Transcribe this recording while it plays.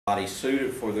body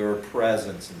suited for their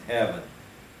presence in heaven,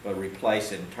 but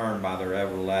replace it in turn by their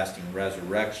everlasting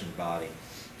resurrection body,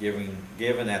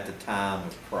 given at the time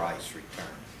of Christ's return.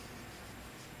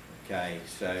 Okay,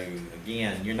 so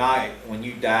again, you're not, when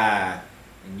you die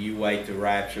and you wait to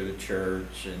rapture the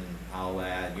church and all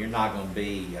that, you're not going to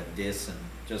be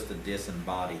just a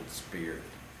disembodied spirit.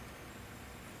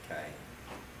 Okay.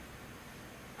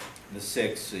 The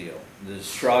sixth seal, the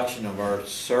destruction of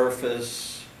earth's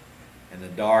surface and the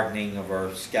darkening of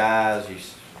earth's skies,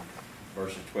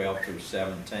 verses 12 through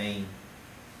 17.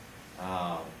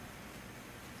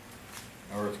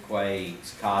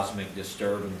 Earthquakes, cosmic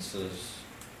disturbances,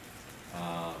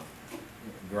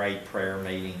 great prayer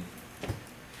meeting,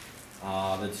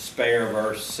 the despair of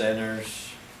earth's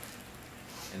sinners,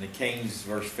 and the kings,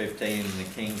 verse 15, and the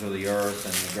kings of the earth,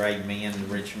 and the great men, the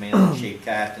rich men, the chief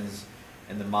captains,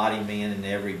 and the mighty men, and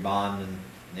every bondman,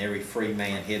 and every free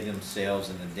man hid themselves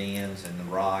in the dens and the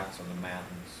rocks of the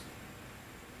mountains,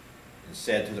 and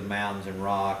said to the mountains and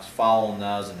rocks, fall on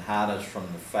us and hide us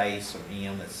from the face of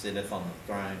him that sitteth on the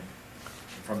throne,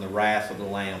 and from the wrath of the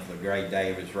Lamb, for the great day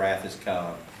of his wrath is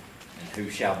come, and who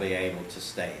shall be able to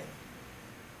stand?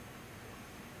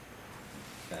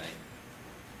 Okay.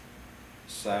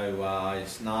 So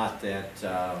it's not that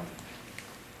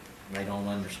they don't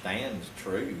understand the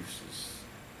truths.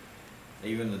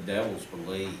 Even the devils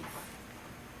believe,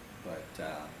 but you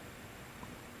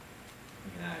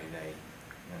know,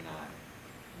 they're not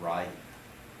right.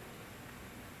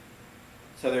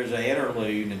 So there's an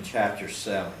interlude in chapter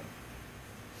 7.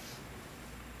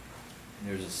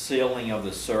 There's a sealing of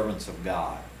the servants of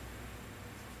God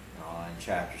in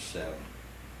chapter 7.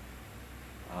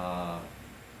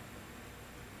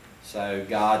 So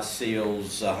God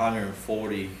seals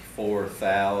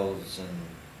 144,000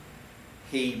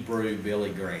 Hebrew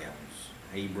Billy Grahams,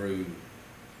 Hebrew,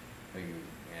 a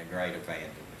great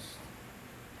evangelist,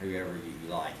 whoever you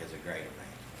like is a great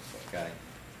evangelist, okay?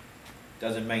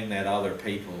 Doesn't mean that other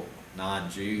people,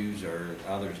 non-Jews or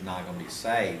others, not going to be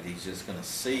saved. He's just going to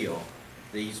seal.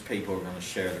 These people are going to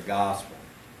share the gospel.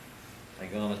 They're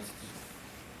going to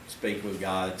speak with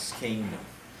God's kingdom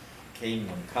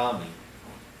coming.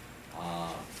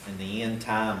 And the end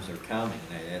times are coming.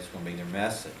 That's going to be their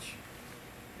message.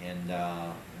 And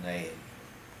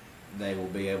they will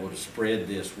be able to spread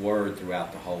this word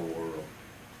throughout the whole world.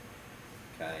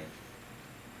 Okay.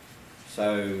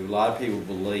 So a lot of people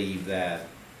believe that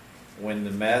when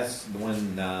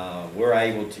we're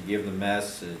able to give the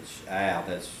message out,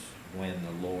 that's when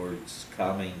the Lord's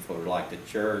coming for like the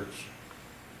church.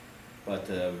 But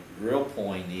the real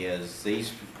point is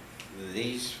these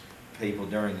people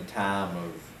during the time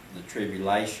of the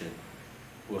tribulation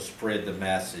will spread the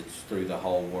message through the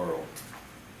whole world.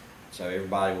 So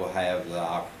everybody will have the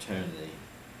opportunity.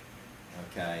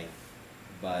 Okay.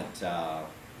 But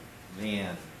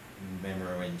then,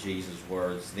 remember in Jesus'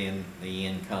 words, then the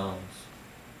end comes.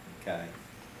 Okay.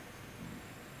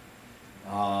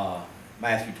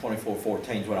 Matthew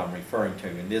 24:14 is what I'm referring to.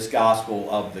 And this gospel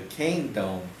of the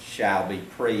kingdom shall be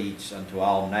preached unto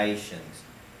all nations,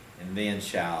 and then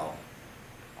shall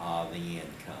the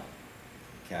end come.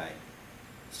 Okay.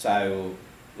 So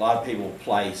a lot of people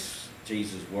place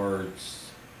Jesus' words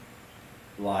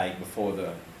like before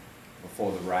the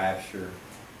rapture.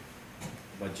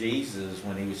 But Jesus,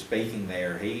 when he was speaking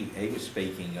there, he was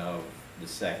speaking of the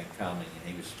second coming, and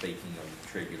he was speaking of the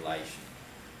tribulation.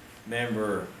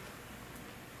 Remember,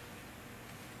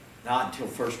 not until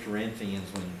 1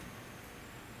 Corinthians, when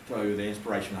through the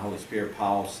inspiration of the Holy Spirit,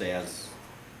 Paul says,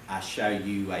 I show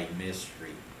you a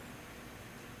mystery.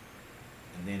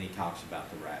 And then he talks about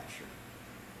the rapture.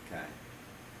 Okay.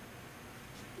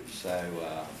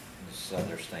 So just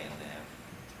understand that.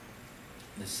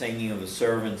 The singing of the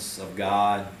servants of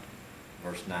God,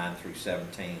 verse 9 through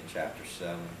 17 in chapter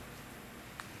 7.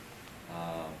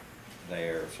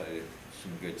 There, so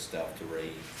some good stuff to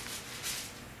read.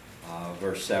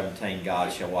 Verse 17,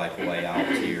 God shall wipe away all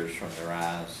tears from their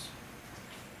eyes.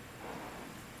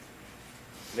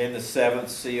 Then the seventh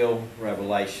seal,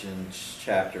 Revelation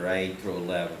chapter 8 through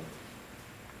 11.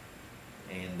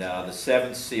 And the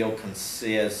seventh seal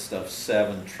consists of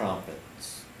 7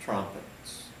 trumpets.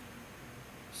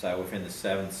 So within the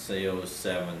seventh seal is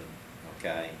 7,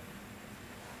 okay.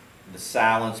 The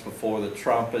silence before the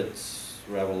trumpets,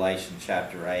 Revelation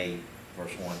chapter 8,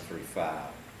 verse 1 through 5.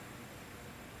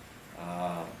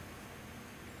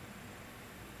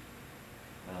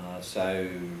 So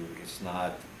it's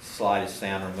not slightest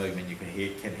sound or movement. You can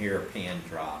hear a pin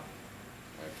drop.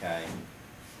 Okay.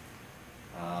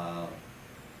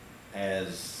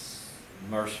 As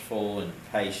merciful and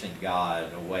patient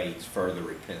God awaits further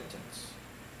repentance.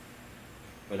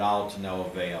 but all to no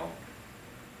avail.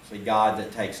 See, God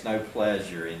that takes no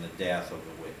pleasure in the death of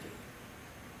the wicked.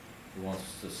 He wants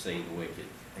to see the wicked.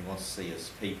 He wants to see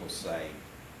his people saved.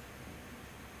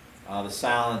 The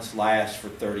silence lasts for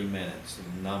 30 minutes. The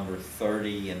number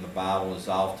 30 in the Bible is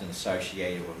often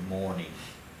associated with mourning.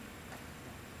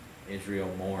 Israel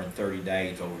mourned 30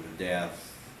 days over the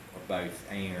death of both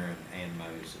Aaron and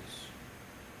Moses.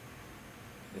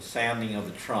 The sounding of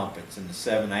the trumpets, and the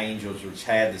 7 angels which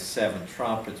had the 7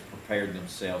 trumpets prepared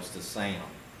themselves to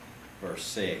sound. Verse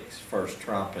 6. First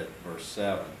trumpet, verse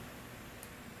 7.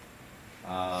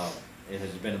 It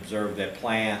has been observed that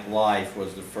plant life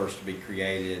was the first to be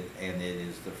created, and it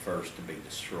is the first to be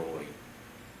destroyed.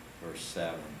 Verse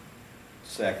 7.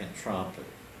 Second trumpet.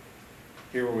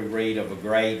 Here we read of a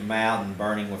great mountain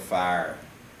burning with fire.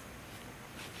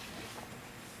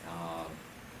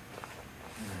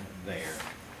 There.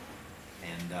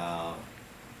 And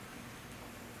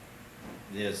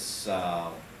this,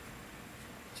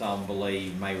 some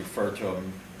believe, may refer to a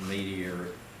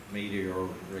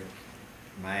meteoric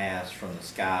mass from the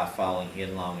sky falling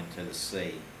headlong into the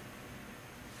sea.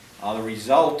 The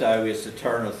result, though, is to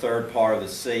turn a third part of the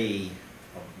sea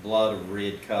of blood of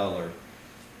red color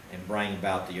and bring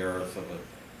about the earth of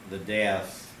the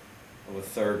death of a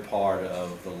third part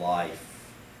of the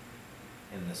life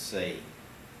in the sea.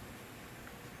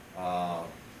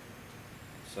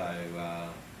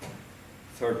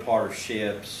 Third part of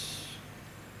ships,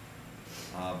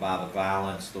 by the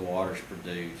violence the waters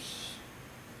produce,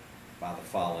 by the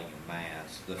falling of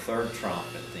mass. The third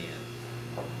trumpet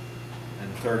then,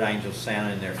 and the third angel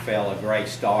sounded, and there fell a great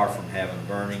star from heaven,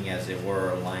 burning as it were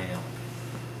a lamp.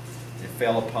 It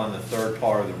fell upon the third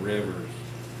part of the rivers,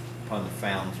 upon the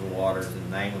fountains of waters. The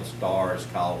name of the star is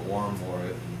called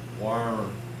wormwood.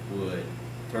 The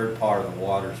third part of the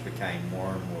waters became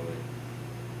wormwood.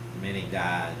 Many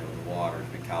died of the waters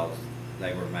because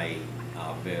they were made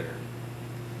bitter.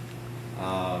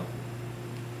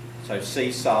 So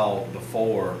sea salt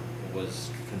before was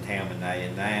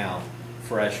contaminated. Now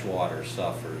fresh water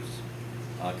suffers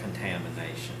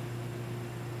contamination.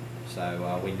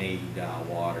 So we need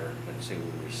water, but see,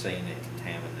 we're seeing it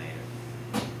contaminated.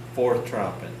 Fourth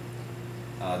trumpet,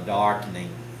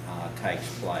 darkening takes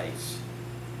place.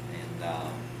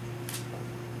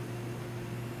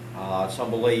 And some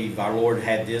believe our Lord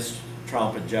had this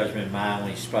trumpet judgment in mind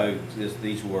when he spoke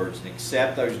these words, and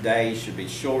except those days should be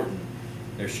shortened,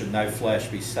 there should no flesh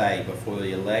be saved, but for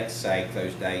the elect's sake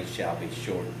those days shall be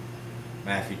shortened.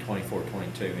 Matthew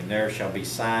 24:22. And there shall be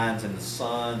signs in the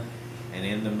sun, and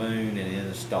in the moon, and in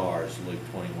the stars. Luke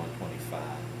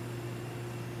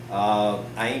 21:25.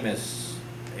 Amos,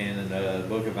 in the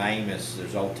book of Amos,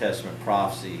 there's Old Testament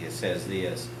prophecy. It says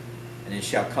this: and it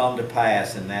shall come to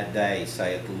pass in that day,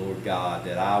 saith the Lord God,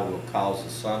 that I will cause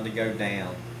the sun to go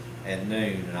down at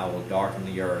noon, and I will darken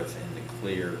the earth in the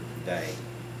clear day.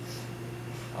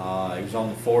 It was on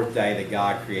the 4th day that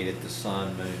God created the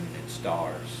sun, moon, and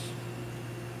stars.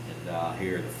 And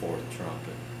here the 4th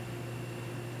trumpet.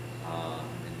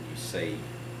 And you see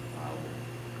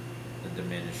the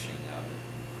diminishing of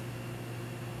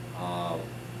it.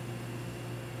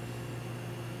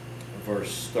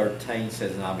 Verse 13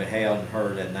 says, and I beheld and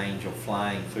heard an angel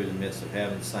flying through the midst of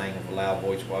heaven, saying with a loud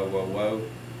voice, Woe, woe, woe,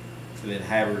 to the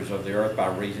inhabitants of the earth, by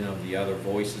reason of the other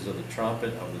voices of the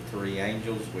trumpet of the 3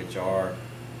 angels, which are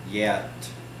yet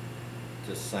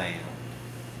to sound.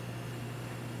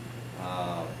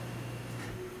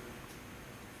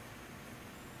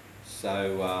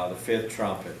 The 5th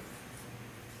trumpet,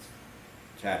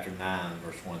 chapter 9,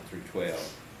 verse 1 through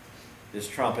 12. This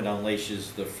trumpet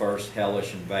unleashes the first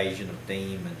hellish invasion of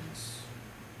demons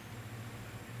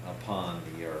upon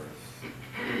the earth.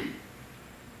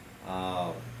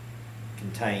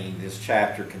 This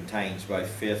chapter contains both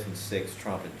 5th and 6th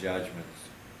trumpet judgments,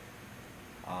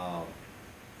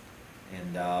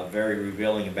 and very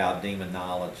revealing about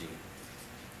demonology.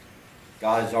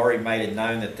 God has already made it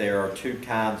known that there are 2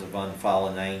 kinds of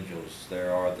unfallen angels.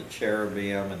 There are the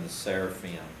cherubim and the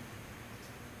seraphim.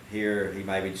 Here he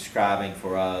may be describing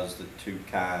for us the 2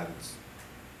 kinds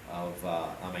of,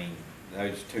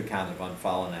 those 2 kinds of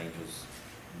unfallen angels.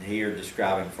 And here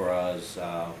describing for us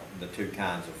the 2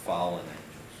 kinds of fallen angels.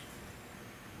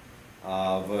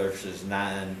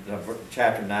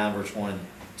 Chapter 9, verse 1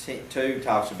 and 2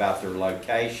 talks about their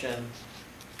location,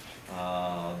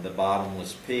 the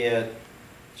bottomless pit,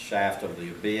 shaft of the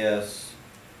abyss,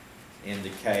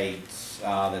 indicates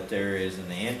that there is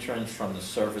an entrance from the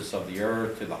surface of the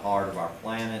earth to the heart of our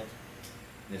planet.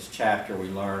 In this chapter we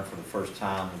learn for the first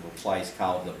time of a place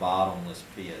called the bottomless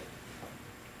pit.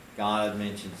 God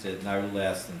mentions it no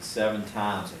less than 7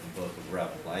 times in the book of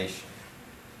Revelation.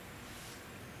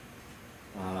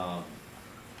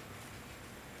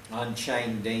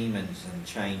 unchained demons and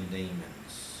chained demons.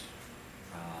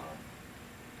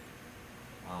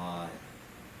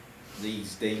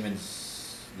 These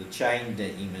demons, the chained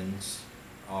demons,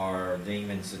 are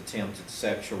demons attempted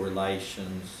sexual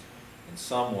relations in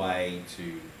some way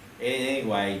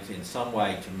in some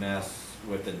way to mess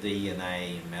with the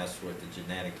DNA and mess with the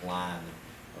genetic line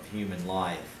of human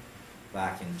life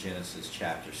back in Genesis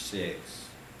chapter 6.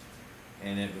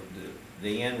 And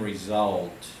the end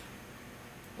result,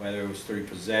 whether it was through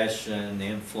possession,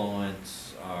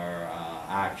 influence, or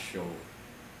actual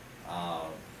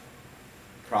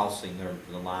crossing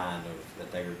the line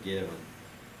that they were given,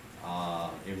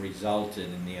 it resulted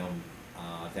in them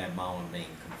at that moment being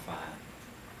confined.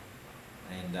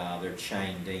 And they're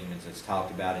chained demons. It's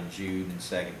talked about in Jude and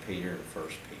 2 Peter and 1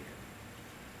 Peter.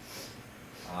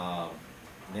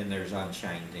 Then there's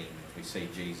unchained demons. We see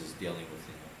Jesus dealing with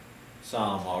them.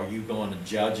 Some, are you going to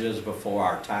judge us before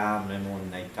our time? Remember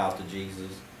when they talked to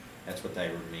Jesus? That's what they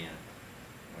were meant.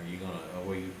 Are you going to,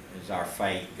 is our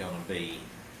fate going to be,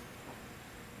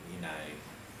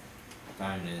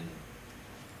 thrown in,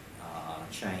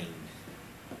 chained?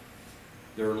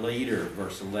 Their leader,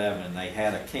 verse 11, and they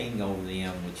had a king over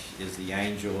them, which is the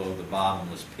angel of the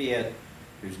bottomless pit,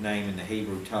 whose name in the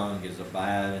Hebrew tongue is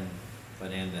Abaddon,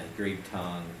 but in the Greek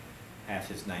tongue hath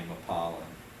his name Apollon.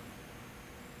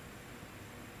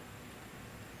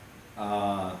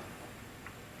 The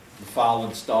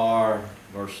fallen star,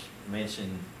 verse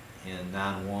mentioned in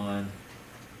 9:1,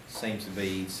 seems to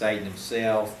be Satan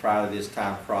himself. Prior to this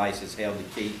time, Christ has held the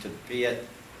key to the pit,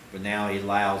 but now he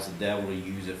allows the devil to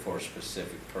use it for a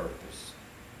specific purpose.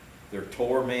 Their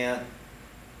torment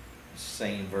is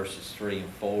seen in verses 3 and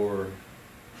 4.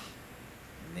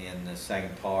 And then the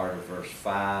second part of verse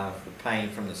 5, the pain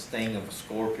from the sting of a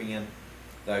scorpion,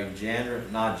 though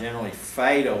not generally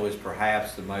fatal, is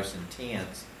perhaps the most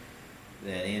intense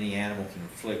that any animal can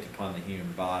inflict upon the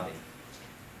human body.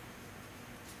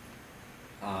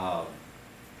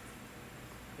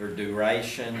 Their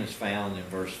duration is found in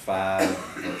verse 5,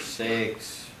 verse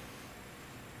 6.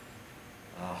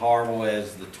 Horrible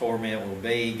as the torment will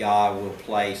be, God will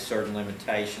place certain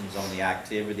limitations on the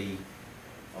activity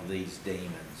of these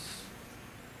demons.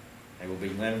 They will be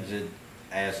limited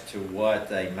as to what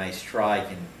they may strike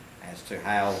and as to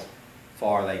how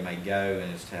far they may go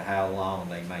and as to how long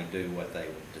they may do what they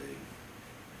will do.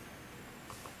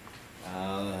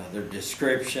 Their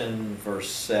description, verse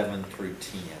 7 through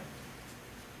 10.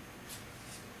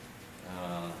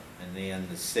 And then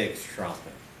the sixth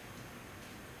trumpet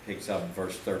picks up in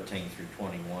verse 13 through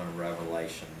 21 of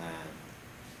Revelation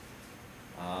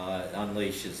 9. It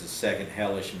unleashes the second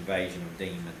hellish invasion of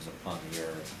demons upon the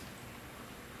earth.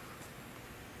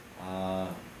 The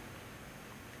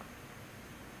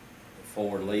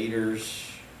four leaders,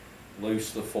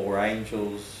 loose the four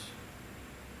angels.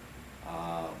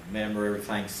 Remember,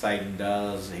 everything Satan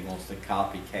does, he wants to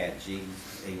copycat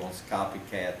Jesus. He wants to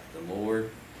copycat the Lord.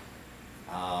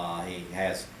 He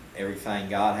has everything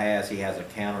God has. He has a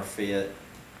counterfeit.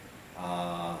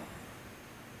 God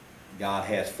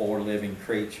has four living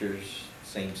creatures.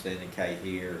 Seems to indicate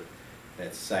here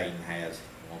that Satan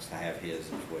wants to have his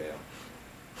as well.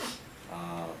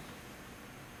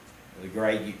 The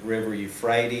great river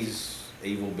Euphrates,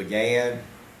 evil began.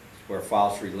 It's where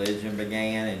false religion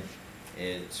began, and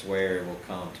it's where it will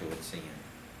come to its end.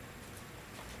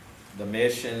 The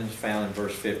missions found in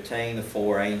verse 15, the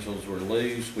four angels were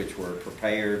loose, which were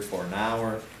prepared for an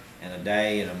hour and a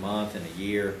day and a month and a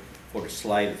year for to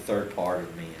slay the third part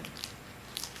of men.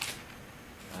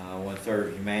 1/3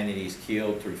 of humanity is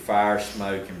killed through fire,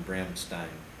 smoke, and brimstone.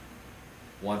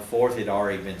 1/4 had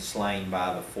already been slain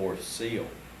by the fourth seal.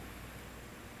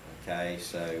 Okay,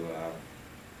 so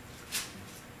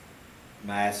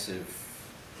massive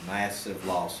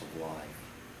loss of life.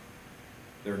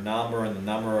 Their number and the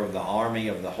number of the army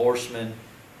of the horsemen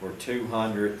were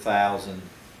 200,000.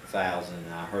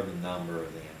 And I heard the number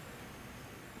of them.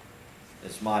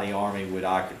 This mighty army would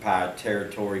occupy a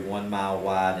territory 1 mile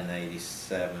wide and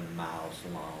 87 miles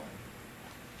long.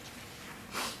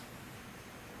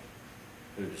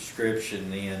 The description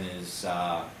then is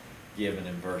given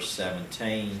in verse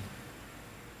 17.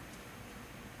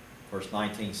 Verse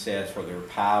 19 says, for their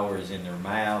power is in their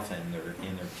mouth and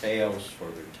in their tails, for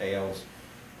their tails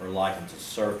are likened to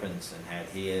serpents and had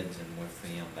heads, and with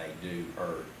them they do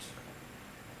hurt.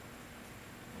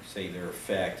 We see their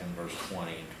effect in verse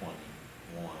 20 and 21.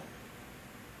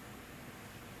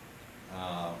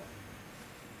 At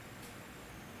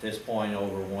this point,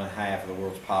 over 1/2 of the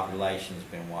world's population has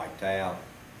been wiped out.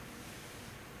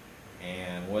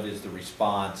 And what is the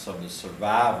response of the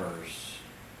survivors?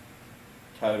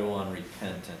 Total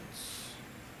unrepentance.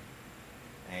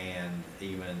 and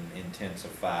even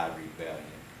intensified rebellion.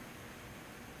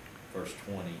 Verse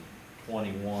 20,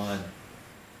 21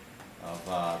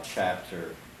 of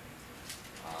chapter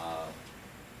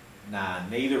 9.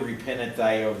 Neither repented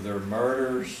they of their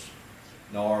murders,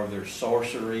 nor of their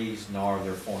sorceries, nor of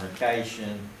their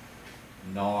fornication,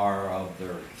 nor of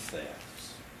their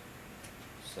thefts.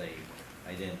 See,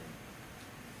 they didn't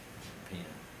repent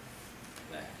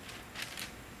of that.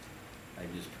 They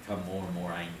just become more and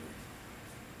more angry.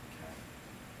 Okay.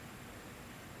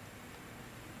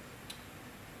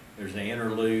 There's an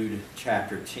interlude,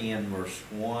 chapter 10, verse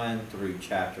 1 through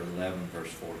chapter 11,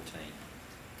 verse 14.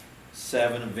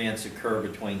 7 events occur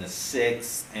between the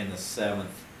 6th and the 7th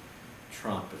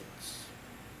trumpets.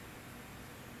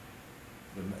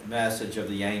 The message of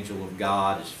the angel of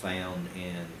God is found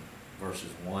in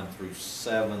verses 1 through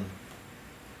 7 of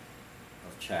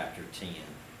chapter 10.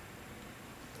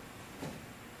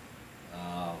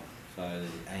 So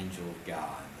the angel of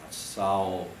God. I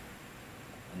saw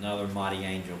another mighty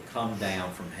angel come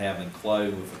down from heaven,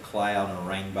 clothed with a cloud, and a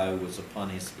rainbow was upon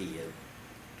his head.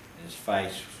 And his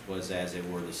face was as it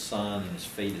were the sun, and his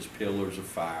feet as pillars of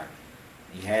fire.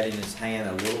 He had in his hand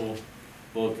a little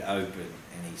book open,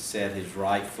 and he set his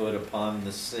right foot upon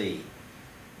the sea,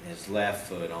 and his left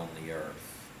foot on the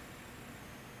earth.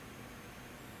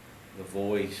 The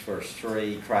voice, verse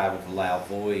 3, cried with a loud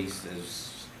voice, as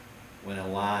when a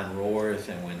lion roareth,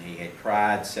 and when he had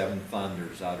cried, 7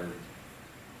 thunders uttered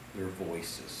their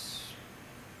voices.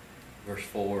 Verse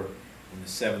 4, when the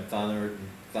 7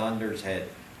 thunders had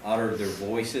uttered their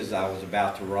voices, I was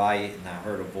about to write, and I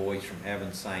heard a voice from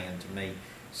heaven saying unto me,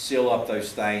 seal up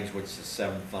those things which the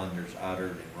 7 thunders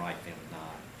uttered, and write them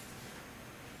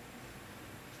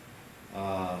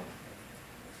not.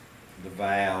 The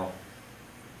vow,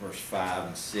 verse 5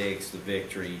 and 6, the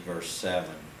victory, verse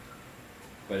 7.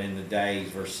 But in the days,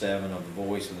 verse 7, of the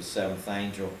voice of the 7th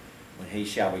angel, when he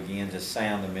shall begin to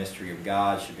sound, the mystery of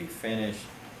God should be finished,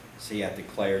 as he hath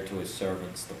declared to his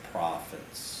servants the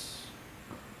prophets.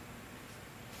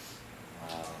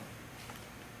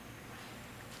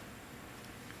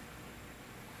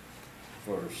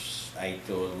 Verse 8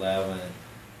 to 11,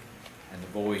 and the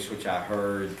voice which I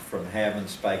heard from heaven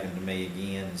spake unto me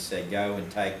again, and said, Go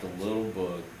and take the little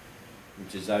book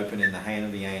which is open in the hand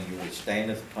of the angel which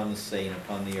standeth upon the sea and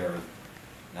upon the earth.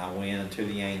 And I went unto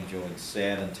the angel and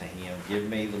said unto him, Give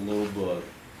me the little book.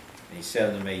 And he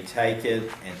said unto me, Take it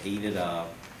and eat it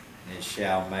up, and it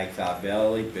shall make thy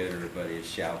belly bitter, but it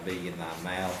shall be in thy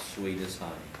mouth sweet as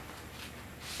honey.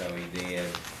 So he did,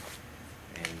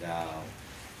 and he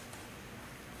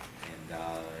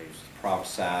was to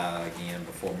prophesy again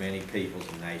before many peoples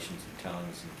and nations and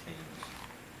tongues and kings.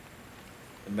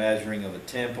 The measuring of the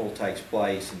temple takes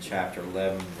place in chapter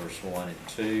 11, verse 1 and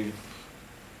 2.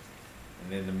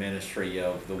 And then the ministry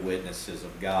of the witnesses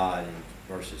of God in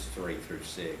verses 3 through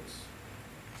 6.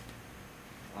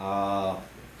 The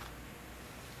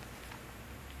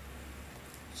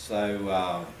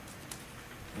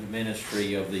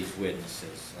ministry of these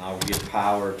witnesses. I will give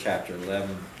power, chapter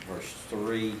 11, verse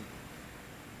 3.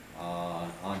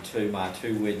 Unto my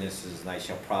 2 witnesses, and they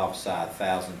shall prophesy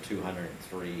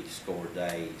 1,203 score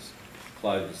days,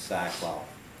 clothed in sackcloth.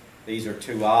 These are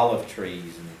 2 olive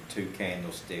trees and 2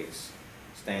 candlesticks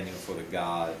standing before the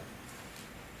God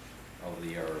of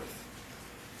the earth.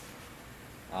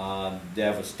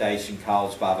 Devastation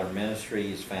caused by their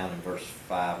ministry is found in verse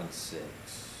 5 and 6.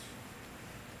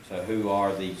 So who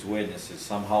are these witnesses?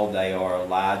 Some hold they are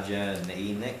Elijah and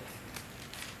Enoch.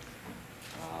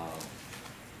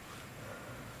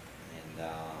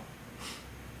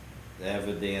 The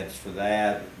evidence for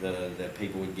that that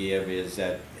people would give is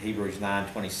that Hebrews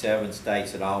 9:27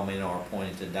 states that all men are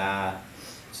appointed to die.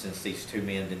 Since these 2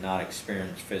 men did not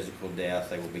experience physical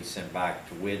death, they will be sent back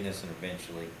to witness and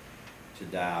eventually to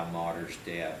die a martyr's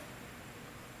death.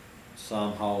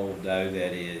 Some hold, though,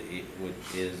 that it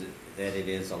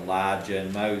is Elijah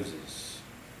and Moses.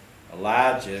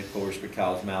 Elijah, of course,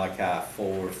 because Malachi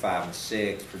 4, 5, and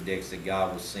 6 predicts that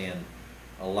God will send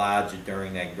Elijah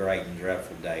during that great and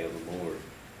dreadful day of the Lord.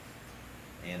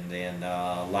 And then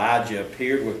Elijah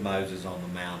appeared with Moses on the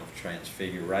Mount of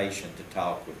Transfiguration to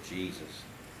talk with Jesus.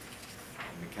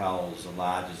 And because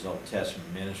Elijah's Old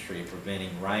Testament ministry of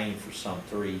preventing rain for some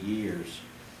 3 years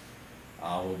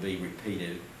will be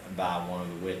repeated by one of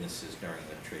the witnesses during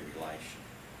the tribulation.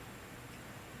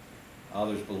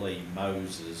 Others believe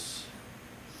Moses,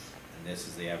 and this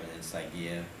is the evidence they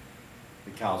give,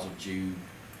 because of Jude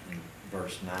in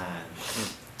verse 9,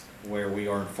 where we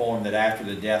are informed that after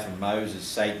the death of Moses,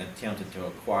 Satan attempted to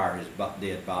acquire his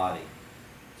dead body.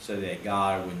 so that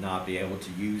God would not be able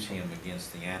to use him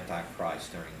against the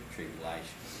Antichrist during the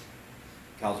tribulation.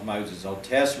 Because Moses' Old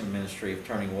Testament ministry of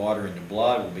turning water into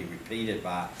blood will be repeated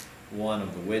by one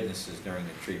of the witnesses during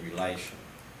the tribulation.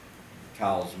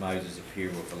 Because Moses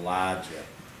appeared with Elijah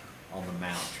on the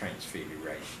Mount of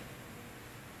Transfiguration.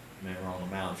 Remember, on the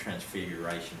Mount of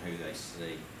Transfiguration, who they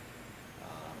see?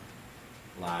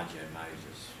 Elijah and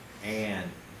Moses.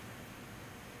 And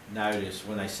notice,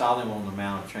 when they saw them on the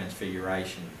Mount of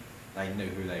Transfiguration, they knew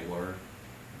who they were.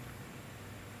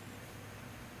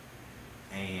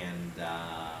 And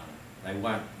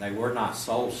they were not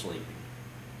soul sleeping.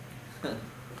 I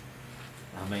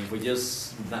mean, if we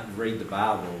just read the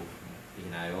Bible, you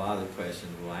know, a lot of the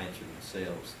questions will answer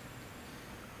themselves.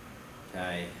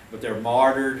 Okay, but they're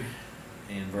martyred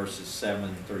in verses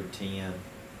 7 through 10.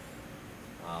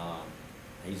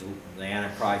 The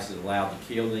Antichrist is allowed to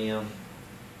kill them.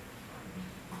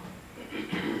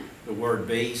 The word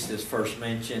beast is first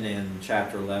mentioned in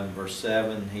chapter 11, verse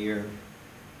 7 here.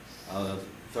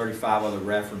 35 other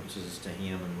references to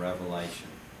him in Revelation.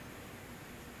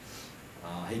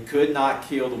 He could not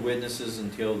kill the witnesses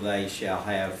until they shall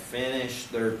have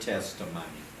finished their testimony.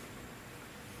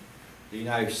 Do you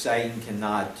know Satan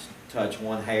cannot touch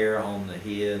one hair on the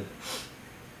head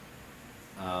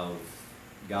of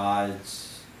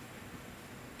God's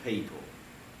people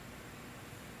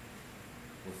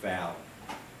without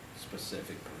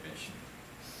specific permission?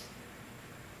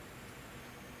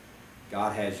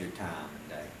 God has your time and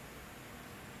day.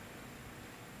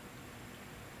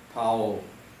 Paul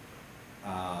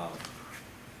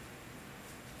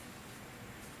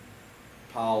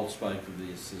spoke of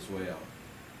this as well.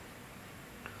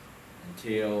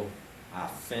 Until I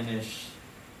finish,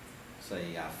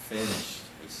 say I finished,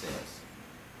 he says.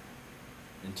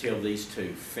 Until these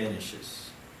two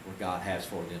finishes what God has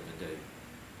for them to do.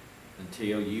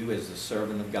 Until you as the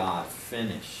servant of God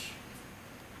finish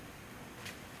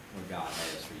what God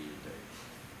has for you to do.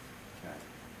 Okay.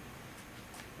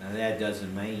 Now that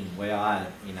doesn't mean, well,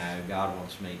 God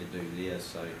wants me to do this,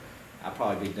 so I'll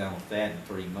probably be done with that in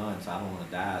 3 months. I don't want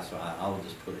to die, so I'll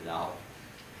just put it off.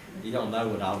 You don't know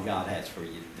what all God has for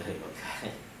you to do,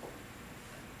 okay?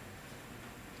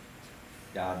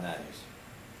 God knows.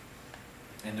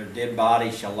 And their dead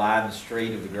bodies shall lie in the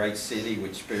street of the great city,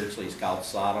 which spiritually is called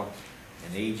Sodom,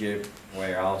 in Egypt,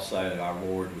 where also our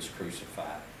Lord was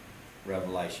crucified.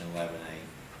 Revelation 11:8.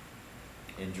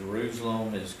 In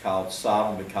Jerusalem it is called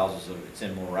Sodom because of its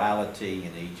immorality,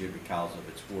 in Egypt because of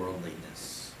its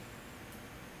worldliness.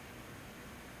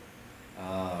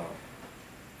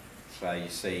 So you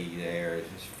see there it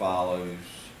follows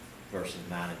verses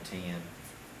 9 and 10.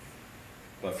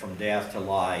 But from death to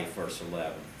life, verse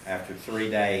 11. After 3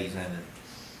 days and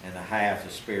a half,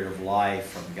 the Spirit of life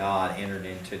from God entered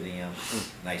into them.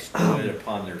 And they stood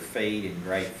upon their feet, and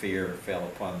great fear fell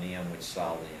upon them which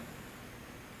saw them.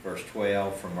 Verse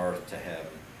 12, from earth to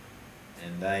heaven.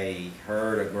 And they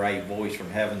heard a great voice from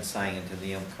heaven saying unto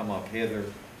them, Come up hither.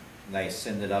 And they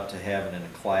ascended up to heaven in a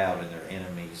cloud, and their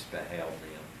enemies beheld them.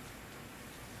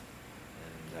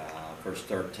 Verse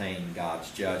 13, God's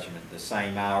judgment. The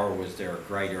same hour was there a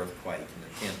great earthquake, and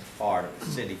the 10th part of the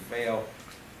city fell,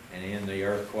 and in the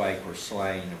earthquake were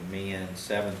slain of men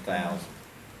 7,000.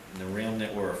 And the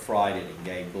remnant were affrighted and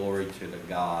gave glory to the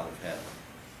God of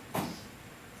heaven.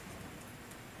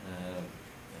 And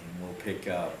we'll pick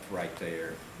up right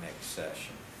there next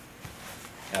session.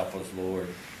 Help us, Lord,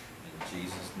 in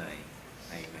Jesus' name.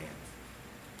 Amen.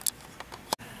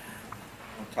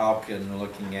 We're talking,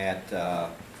 looking at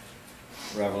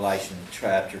Revelation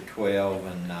chapter 12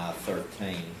 and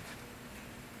 13.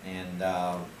 And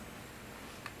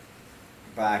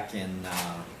back in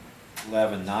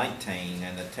 11:19,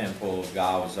 and the temple of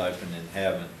God was opened in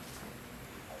heaven.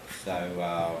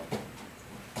 So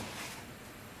the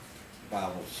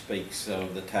Bible speaks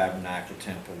of the tabernacle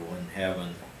temple in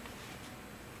heaven.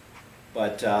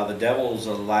 But the devil is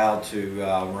allowed to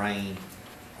reign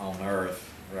on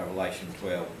earth, Revelation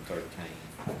 12 and 13.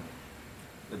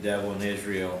 The devil in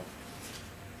Israel,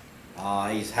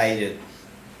 he's hated,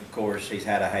 of course, he's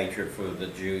had a hatred for the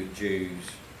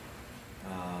Jews.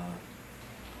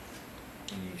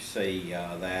 And you see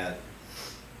that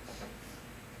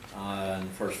in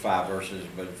the first 5 verses,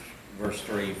 but verse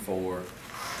 3 and 4.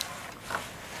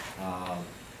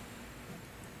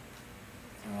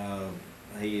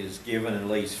 He is given at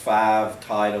least 5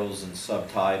 titles and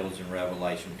subtitles in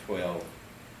Revelation 12.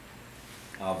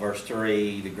 Verse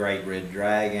 3, the great red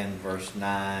dragon. Verse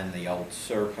 9, the old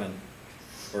serpent.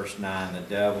 Verse 9, the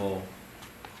devil.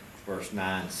 Verse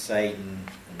 9, Satan.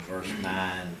 And verse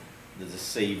 9, the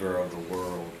deceiver of the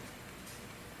world.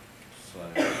 So,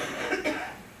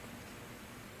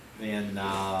 Then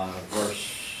verse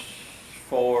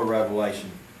 4,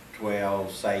 Revelation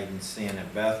 12, Satan's sin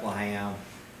at Bethlehem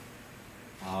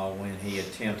when he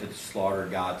attempted to slaughter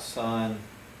God's son.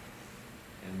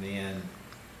 And then,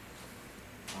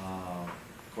 of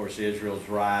course, Israel's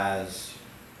rise.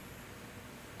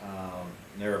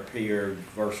 There appeared,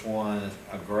 verse 1,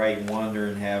 a great wonder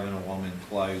in heaven, a woman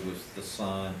clothed with the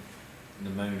sun and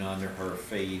the moon under her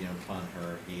feet, and upon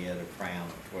her head a crown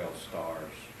of 12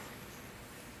 stars.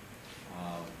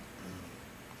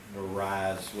 The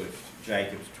rise with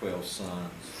Jacob's 12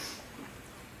 sons.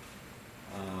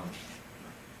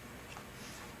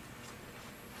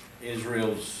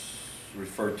 Israel's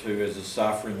referred to as a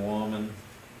suffering woman.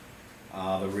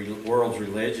 The world's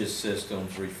religious system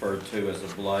is referred to as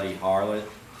a bloody harlot.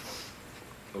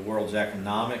 The world's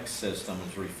economic system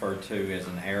is referred to as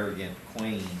an arrogant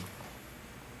queen.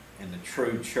 And the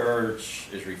true church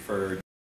is referred